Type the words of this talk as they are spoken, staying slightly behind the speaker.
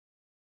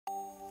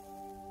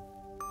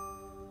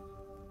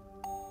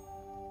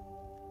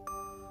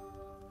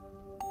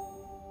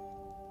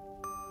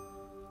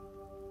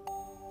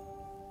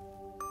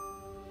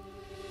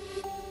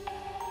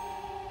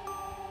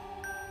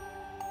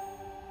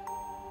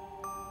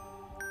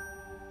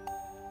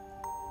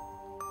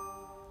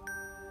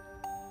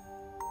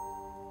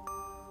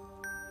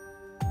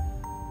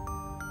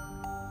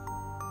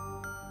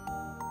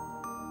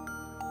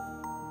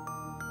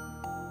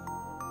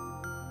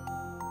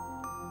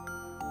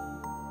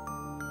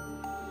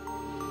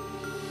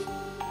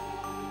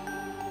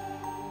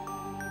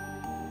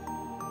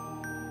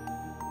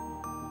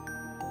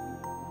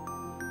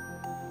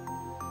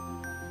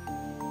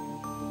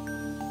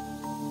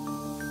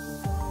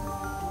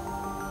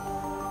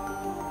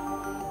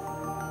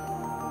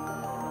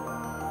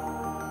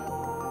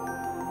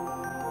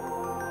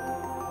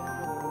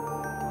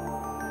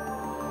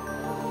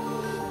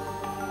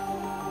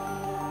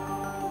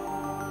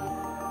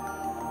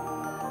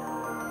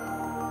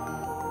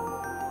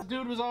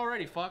dude was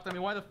already fucked. I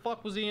mean, why the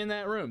fuck was he in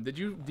that room?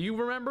 Do you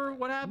remember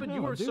what happened? No,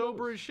 you were dude,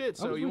 sober as shit,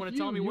 so you want to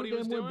tell me what he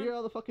was doing? Beer out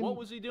of the fucking... What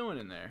was he doing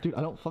in there? Dude,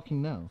 I don't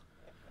fucking know.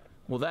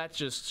 Well, that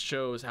just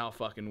shows how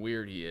fucking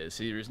weird he is.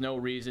 See, there's no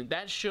reason.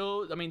 That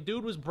shows, I mean,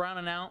 dude was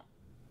browning out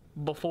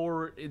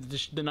before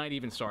the night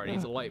even started.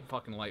 He's a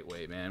fucking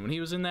lightweight, man. When he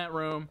was in that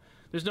room,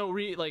 there's no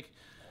like,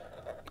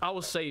 I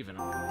was saving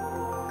him.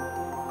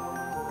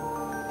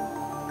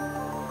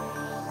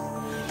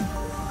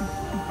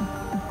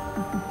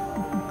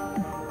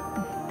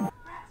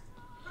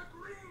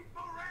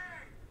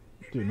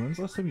 Dude, when's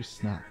the last time you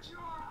snapped?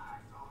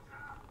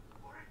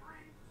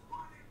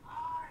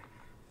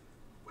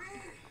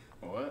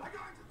 What?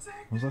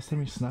 When's the last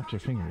time you snapped your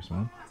fingers,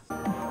 man?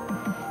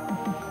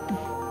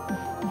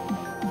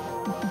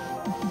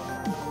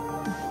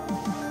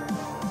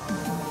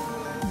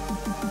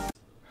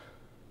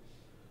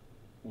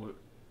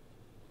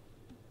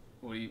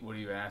 What are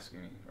you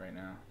asking me right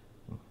now?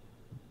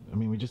 I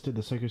mean, we just did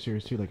the Psycho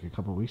Series 2 like a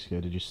couple weeks ago.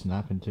 Did you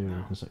snap into...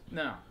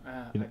 No,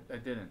 I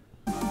didn't.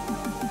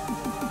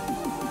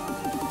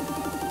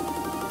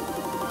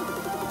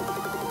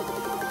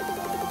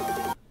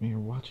 I mean, you're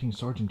watching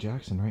Sergeant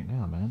Jackson right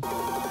now, man.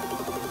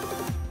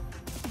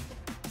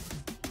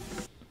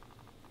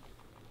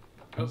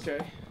 Okay.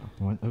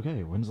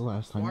 Okay, when's the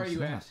last time Why are you you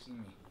snapped? asking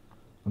me?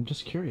 I'm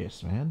just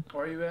curious, man.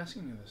 Why are you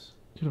asking me this?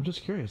 Dude, I'm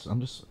just curious.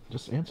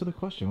 Just answer the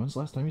question. When's the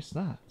last time you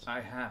snapped? I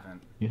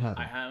haven't. You haven't?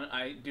 I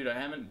haven't. Dude, I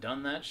haven't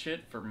done that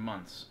shit for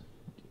months.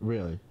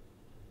 Really?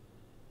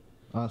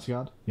 Honest to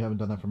God? You haven't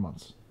done that for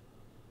months?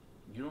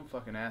 You don't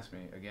fucking ask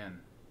me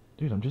again.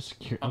 Dude, I'm just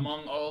curious.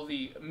 Among all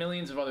the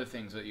millions of other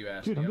things that you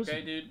asked me,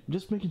 okay, dude? I'm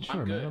just making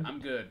sure, I'm good. man. I'm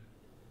good.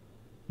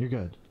 You're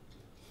good.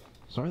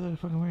 Sorry that I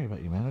fucking worry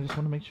about you, man. I just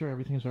want to make sure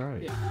everything's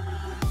alright.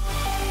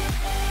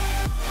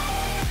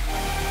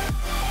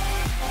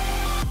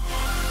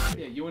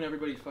 Yeah, you and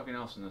everybody fucking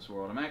else in this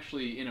world. I'm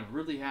actually in a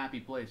really happy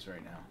place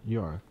right now.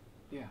 You are?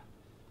 Yeah.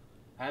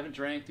 I haven't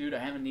drank, dude. I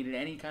haven't needed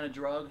any kind of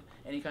drug,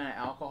 any kind of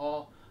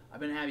alcohol. I've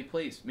been in a happy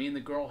place. Me and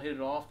the girl hit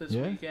it off this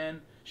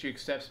weekend. She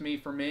accepts me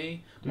for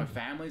me. Dude. My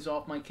family's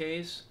off my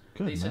case.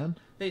 Good, man.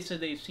 They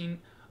said they've seen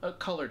a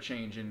color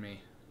change in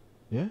me.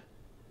 Yeah?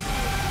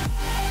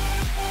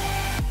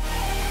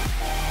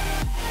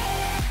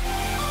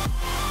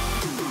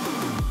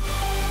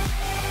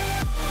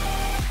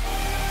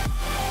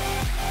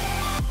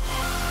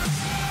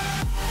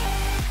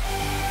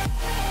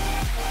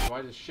 Why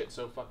is this shit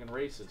so fucking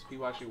racist?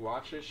 People actually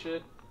watch this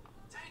shit?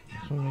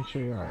 Just want to make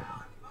sure you're alright.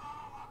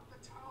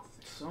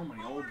 So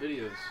many old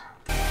videos.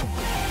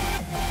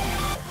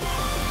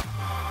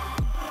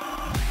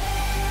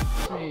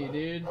 Hey,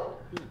 dude.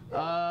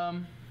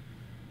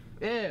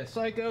 Yeah,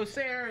 Psycho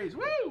Series.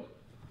 Woo!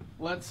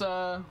 Let's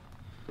I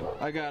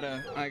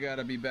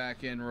gotta be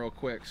back in real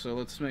quick. So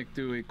let's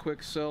do a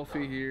quick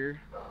selfie here.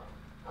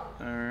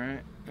 All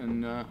right,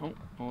 and oh,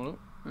 hold up.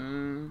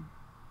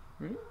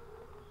 Ready?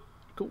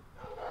 Cool.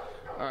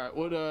 All right,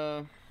 what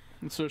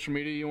social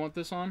media you want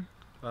this on?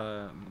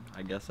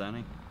 I guess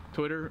any.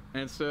 Twitter,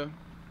 Insta.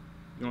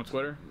 You want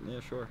Twitter? Yeah,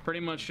 sure. Pretty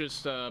much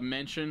just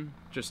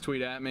just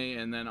tweet at me,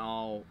 and then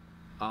I'll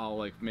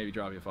like maybe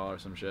drop you a follow or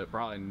some shit.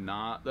 Probably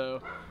not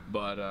though,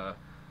 but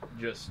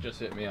just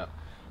hit me up.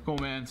 Cool,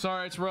 man.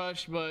 Sorry it's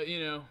rushed, but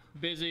you know,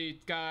 busy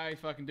guy,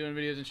 fucking doing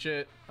videos and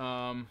shit.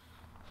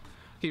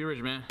 Keep it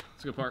rich, man.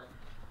 It's a good park.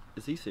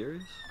 Is he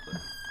serious?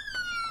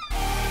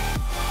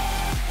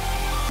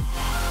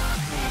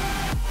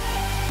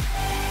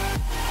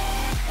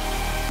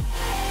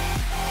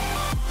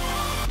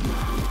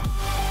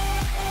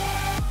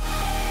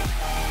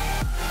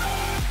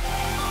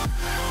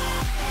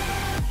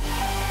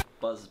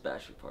 Buzz's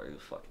bachelor party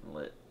was fucking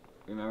lit.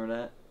 Remember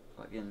that?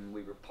 Fucking,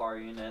 we were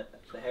partying at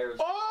the Harris.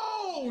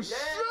 Oh shit,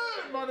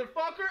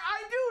 motherfucker!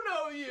 I do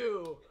know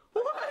you.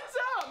 What's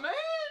up, man?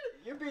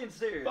 You're being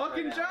serious.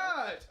 Fucking right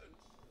now, Josh.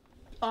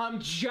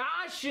 I'm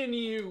joshing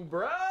you,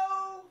 bro.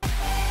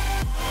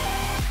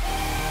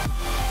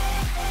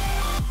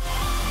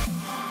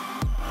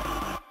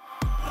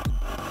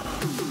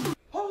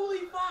 Holy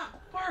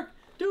fuck, Mark,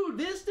 dude,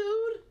 this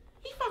dude,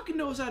 he fucking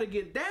knows how to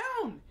get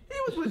down. He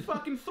was with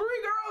fucking 3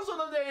 girls on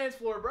the dance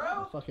floor,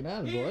 bro. Fucking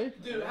attaboy.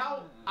 Dude,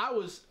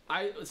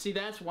 I see,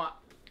 that's why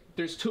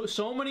there's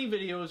so many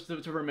videos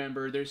to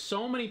remember. There's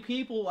so many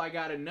people I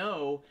gotta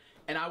know,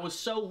 and I was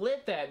so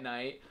lit that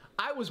night.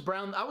 I was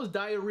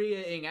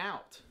diarrheaing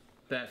out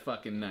that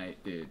fucking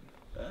night, dude.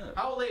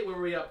 How late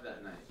were we up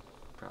that night?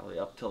 Probably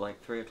up till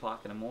like 3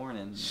 o'clock in the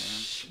morning.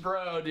 Shh,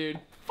 bro, dude.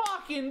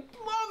 Fucking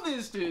love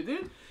this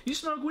dude. You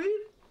smoke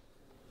weed?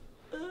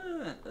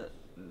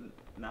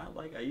 Not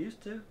like I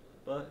used to,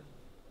 but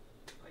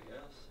I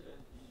guess, yeah.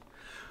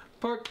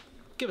 Park,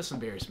 give us some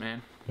beers,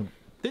 man.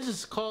 This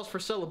is calls for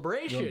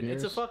celebration.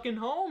 It's a fucking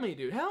homie,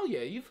 dude. Hell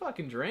yeah, you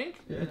fucking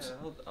drink. Yeah,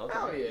 I'll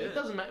hell yeah, it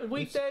doesn't matter.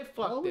 Weekday,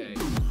 fuck day.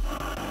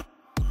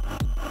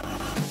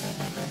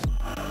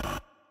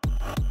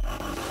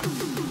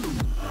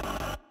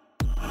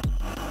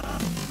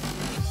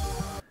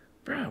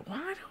 Bro,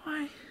 why do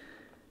I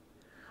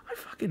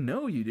fucking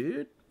know you,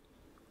 dude.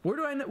 Where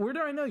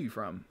do I know you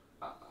from?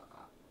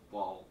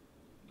 Well,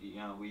 you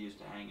know, we used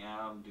to hang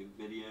out and do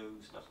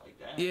videos, stuff like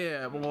that.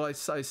 Yeah, well,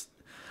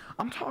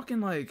 I'm talking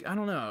like, I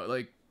don't know,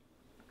 like,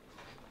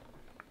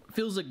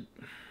 feels like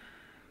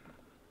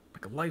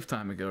a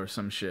lifetime ago or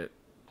some shit.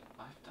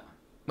 Lifetime.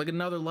 Like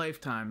another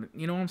lifetime,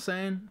 you know what I'm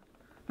saying?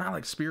 Not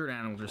like spirit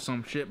animals or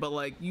some shit, but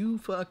like you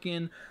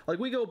fucking, like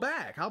we go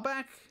back. How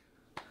back?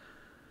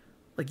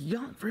 Like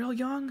young, real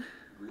young?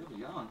 Real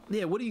young.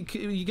 Yeah, what do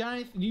you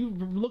guys, you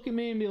look at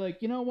me and be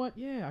like, you know what?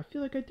 Yeah, I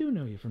feel like I do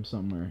know you from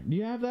somewhere. Do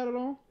you have that at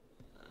all?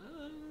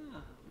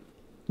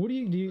 What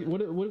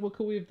what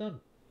could we have done?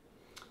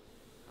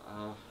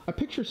 I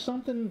picture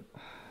something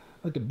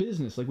like a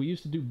business, like we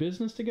used to do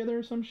business together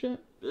or some shit.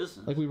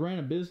 Business? Like we ran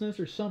a business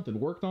or something,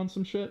 worked on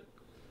some shit.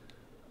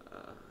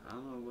 I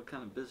don't know what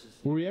kind of business.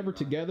 Were we ever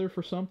together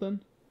for something?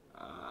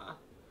 I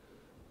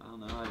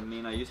don't know. I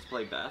mean, I used to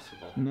play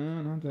basketball.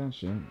 No, not that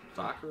shit.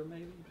 Soccer,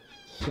 maybe?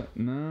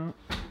 No.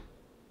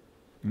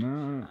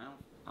 No.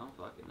 I don't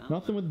fucking know.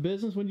 Nothing with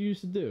business? What did you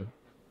used to do?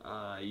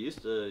 I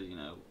used to, you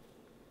know,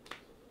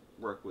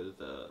 work with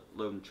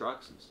loading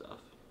trucks and stuff.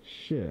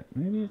 Shit,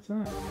 maybe it's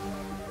not.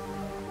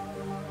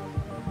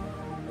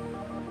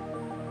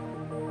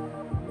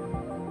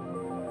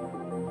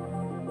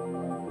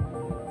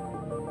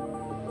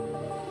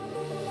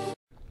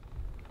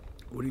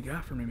 What do you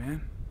got for me,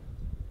 man?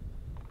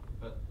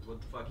 What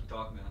the fuck you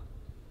talking about?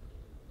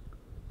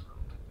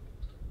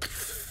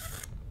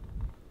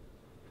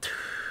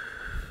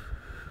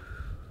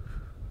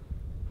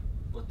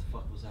 What the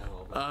fuck was that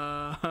all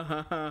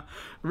about?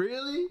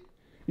 Really?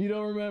 You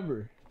don't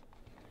remember?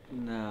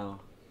 No.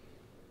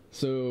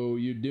 So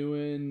you're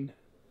doing,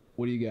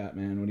 what do you got,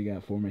 man? What do you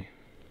got for me?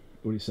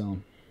 What are you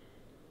selling?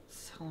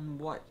 Selling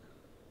what?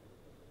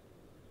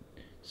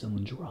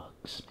 Selling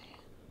drugs, man.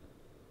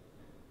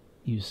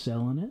 You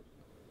selling it?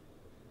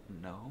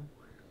 No.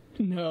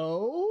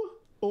 No?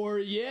 Or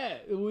yeah,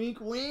 wink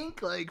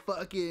wink, like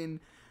fucking,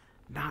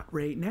 not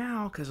right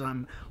now because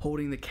I'm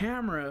holding the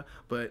camera,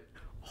 but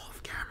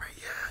off camera,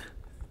 yeah.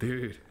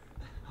 Dude.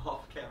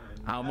 Off camera.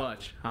 How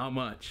much? How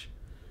much?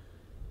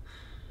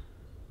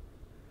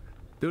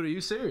 Dude, are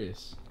you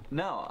serious?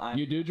 No,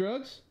 You do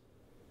drugs?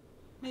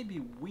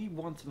 Maybe we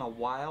once in a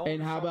while.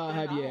 And how about,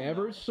 have you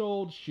ever know.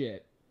 sold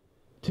shit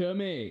to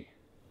me?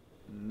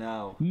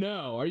 No.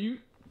 No, are you?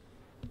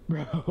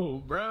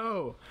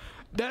 Bro,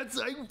 that's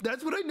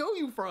what I know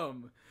you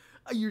from.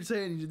 You're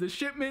saying the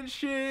shipment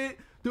shit,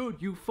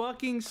 dude. You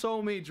fucking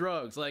sold me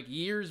drugs like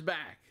years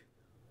back.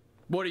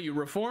 What are you,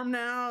 reformed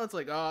now? It's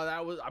like,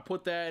 oh, I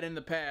put that in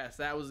the past.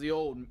 That was the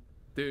old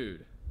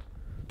dude.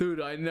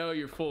 Dude, I know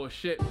you're full of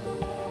shit.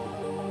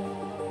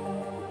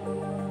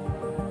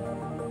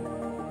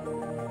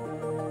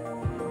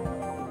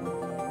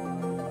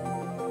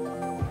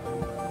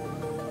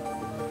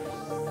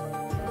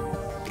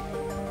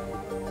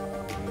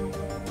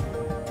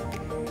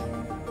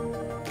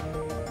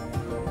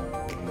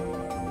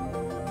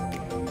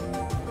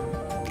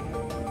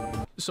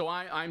 So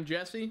I'm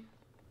Jesse.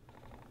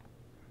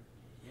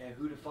 Yeah,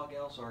 who the fuck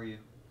else are you?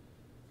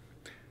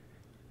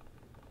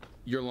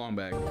 You're long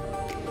bag.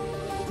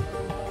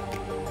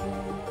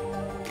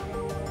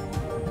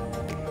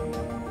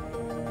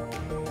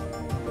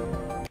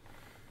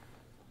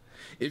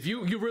 If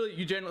you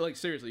generally, like,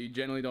 seriously, you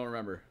generally don't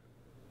remember.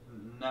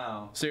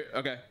 No.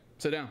 Okay,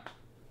 sit down.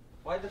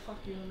 Why the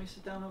fuck do you want me to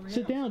sit down over here?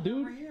 Sit down,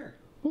 dude. Over here.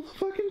 Well,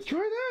 fucking try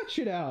that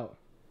shit out.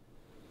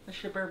 That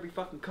shit better be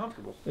fucking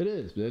comfortable. It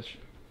is, bitch.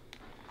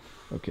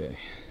 Okay.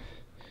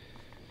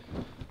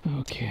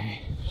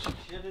 Okay.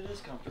 Shit, it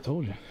is I comfortable.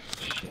 told you.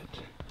 Shit.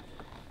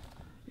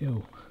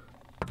 Yo.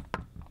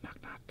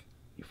 Knock, knock.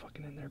 You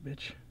fucking in there,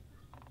 bitch.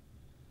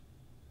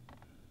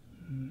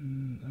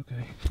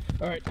 Okay.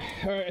 All right.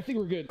 I think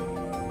we're good.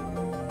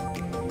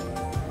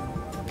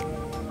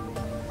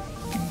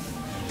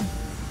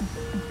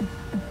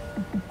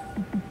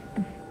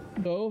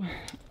 So,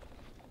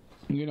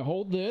 you're gonna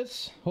hold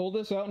this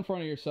out in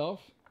front of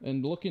yourself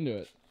and look into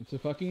it. It's a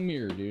fucking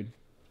mirror, dude.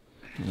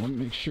 Let me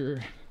make sure.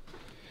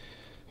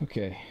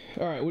 Okay.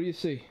 All right. What do you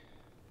see?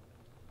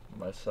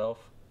 Myself.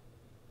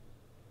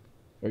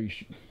 Are you?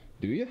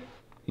 Do you?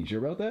 You sure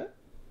about that?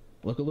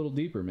 Look a little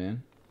deeper,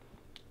 man.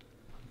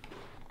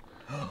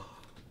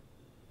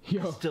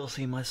 Yo. I still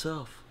see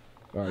myself.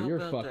 All right, How you're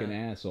a about fucking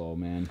that? asshole,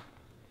 man.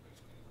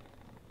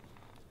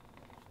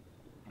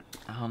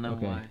 I don't know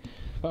Okay. why.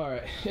 All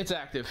right, it's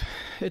active.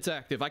 It's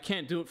active. I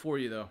can't do it for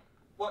you though.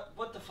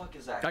 What the fuck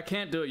is that? I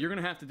can't do it. You're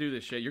gonna have to do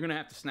this shit. You're gonna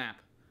have to snap.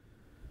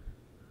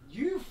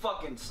 You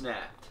fucking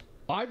snapped.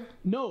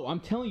 No, I'm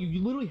telling you.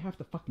 You literally have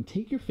to fucking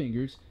take your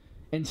fingers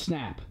and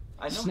snap.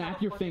 I know Snap how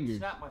to your fucking fingers.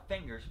 snap my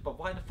fingers, but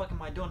why the fuck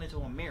am I doing it to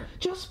a mirror?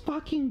 Just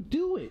fucking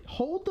do it.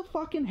 Hold the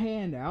fucking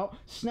hand out,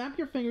 snap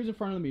your fingers in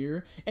front of the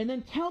mirror, and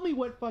then tell me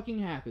what fucking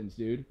happens,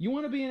 dude. You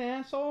want to be an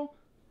asshole?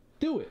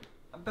 Do it.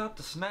 I'm about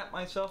to snap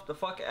myself the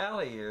fuck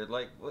out of here.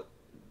 Like, what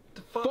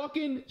the fuck?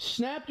 Fucking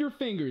snap your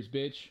fingers,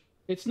 bitch.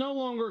 It's no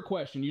longer a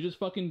question. You just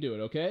fucking do it,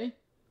 okay?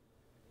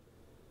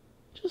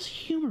 Just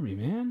humor me,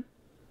 man.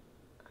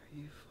 Are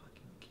you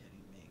fucking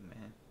kidding me,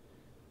 man?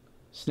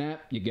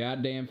 Snap your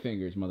goddamn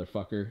fingers,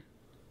 motherfucker.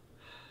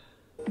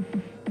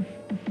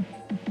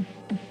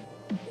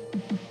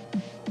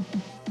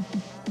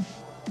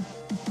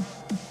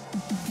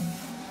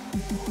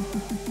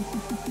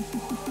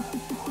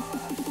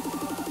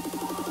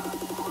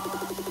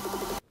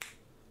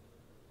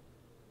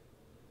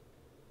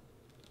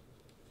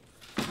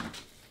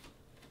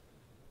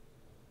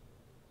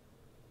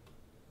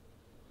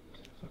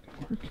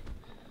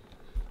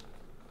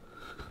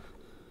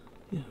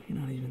 Yeah, you're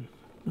not even,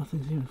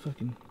 nothing's even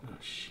fucking, oh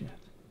shit.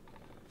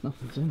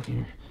 Nothing's in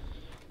here.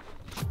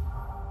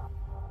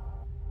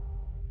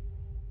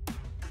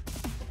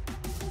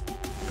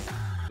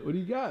 What do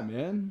you got,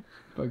 man?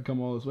 If I can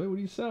come all this way, what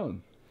are you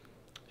selling?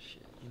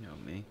 Shit, you know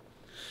me.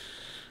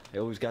 I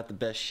always got the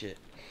best shit.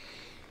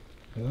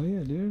 Hell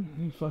yeah, dude.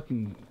 I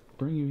fucking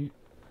bring you.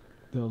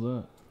 The hell's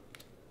that?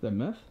 That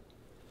meth?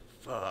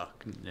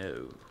 Fuck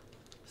no.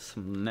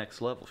 Some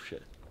next level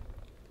shit.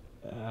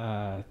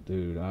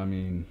 Dude, I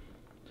mean,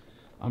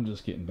 I'm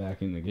just getting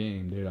back in the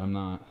game, dude. I'm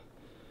not.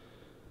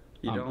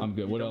 I'm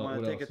good. You What don't else?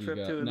 want to take a trip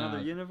to another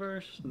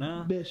universe?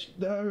 No? Bitch,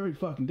 I already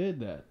fucking did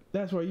that.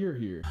 That's why you're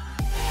here.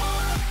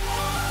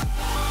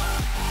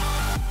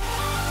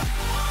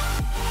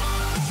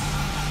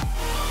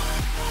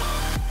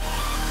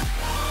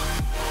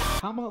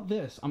 How about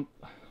this?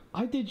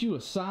 I did you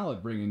a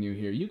solid bringing you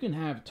here. You can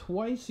have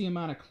twice the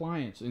amount of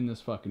clients in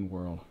this fucking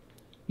world.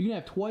 You can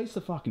have twice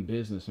the fucking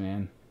business,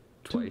 man.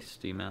 Twice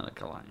the amount of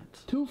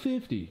clients.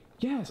 250.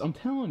 Yes, I'm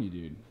telling you,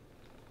 dude.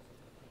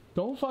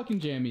 Don't fucking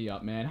jam me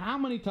up, man. How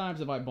many times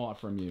have I bought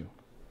from you?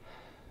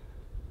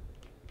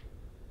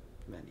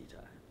 Many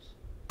times.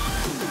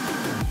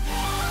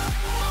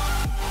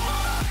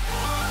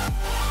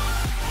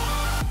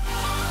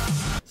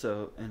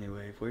 So,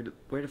 anyway, where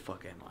the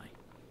fuck am I?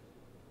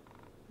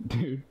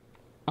 Dude,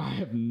 I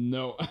have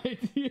no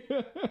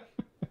idea.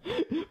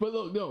 But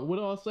look, no, what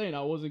I was saying,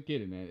 I wasn't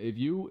kidding, man. If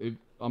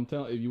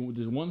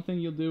there's one thing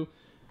you'll do,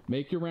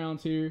 make your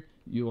rounds here,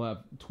 you'll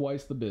have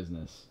twice the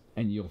business,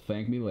 and you'll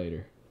thank me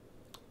later.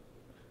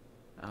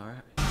 All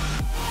right.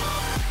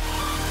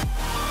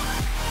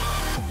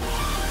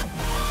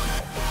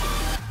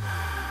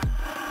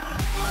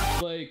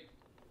 Like,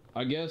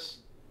 I guess,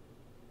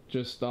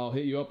 just I'll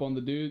hit you up on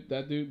that dude,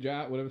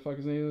 Jat, whatever the fuck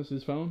his name is,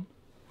 his phone.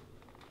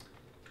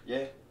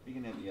 Yeah, you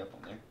can hit me up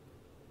on there.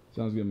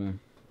 Sounds good, man.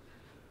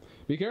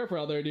 Be careful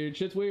out there, dude.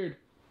 Shit's weird.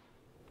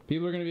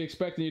 People are gonna be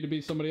expecting you to be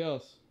somebody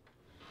else.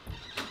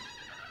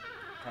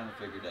 Kind of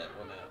figured that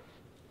one out.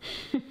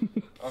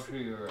 I'll see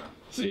you around.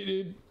 See you,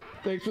 dude.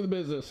 Thanks for the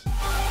business.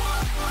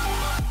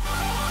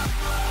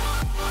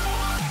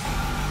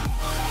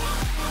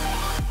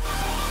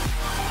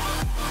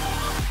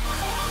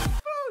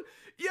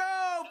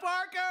 Yo,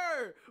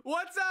 Parker!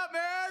 What's up,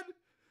 man?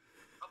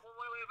 I'm on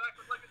my way back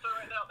to Lincoln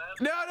right now, man.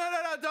 No.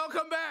 Don't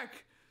come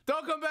back.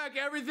 Don't come back.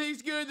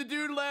 Everything's good. The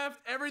dude left.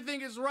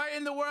 Everything is right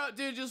in the world.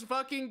 Dude, just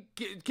fucking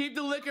keep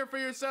the liquor for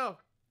yourself.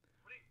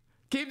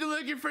 Keep the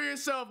liquor for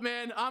yourself,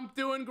 man. I'm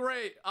doing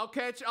great. I'll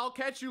catch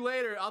you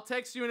later. I'll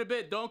text you in a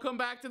bit. Don't come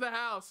back to the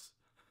house.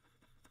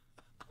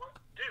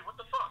 Dude, what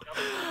the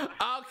fuck?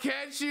 I'll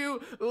catch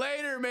you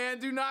later, man.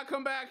 Do not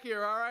come back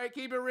here, all right?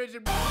 Keep it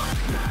rigid.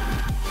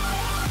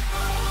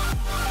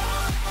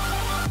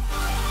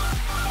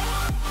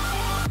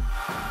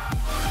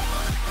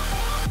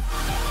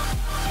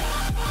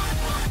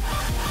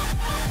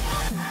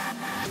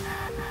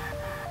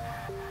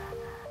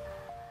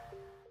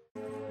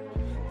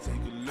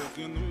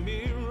 In the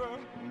mirror,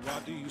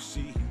 what do you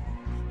see?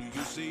 Do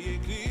you see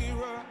it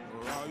clearer,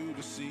 or are you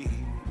deceived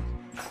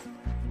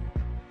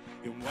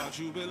in what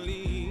you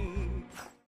believe?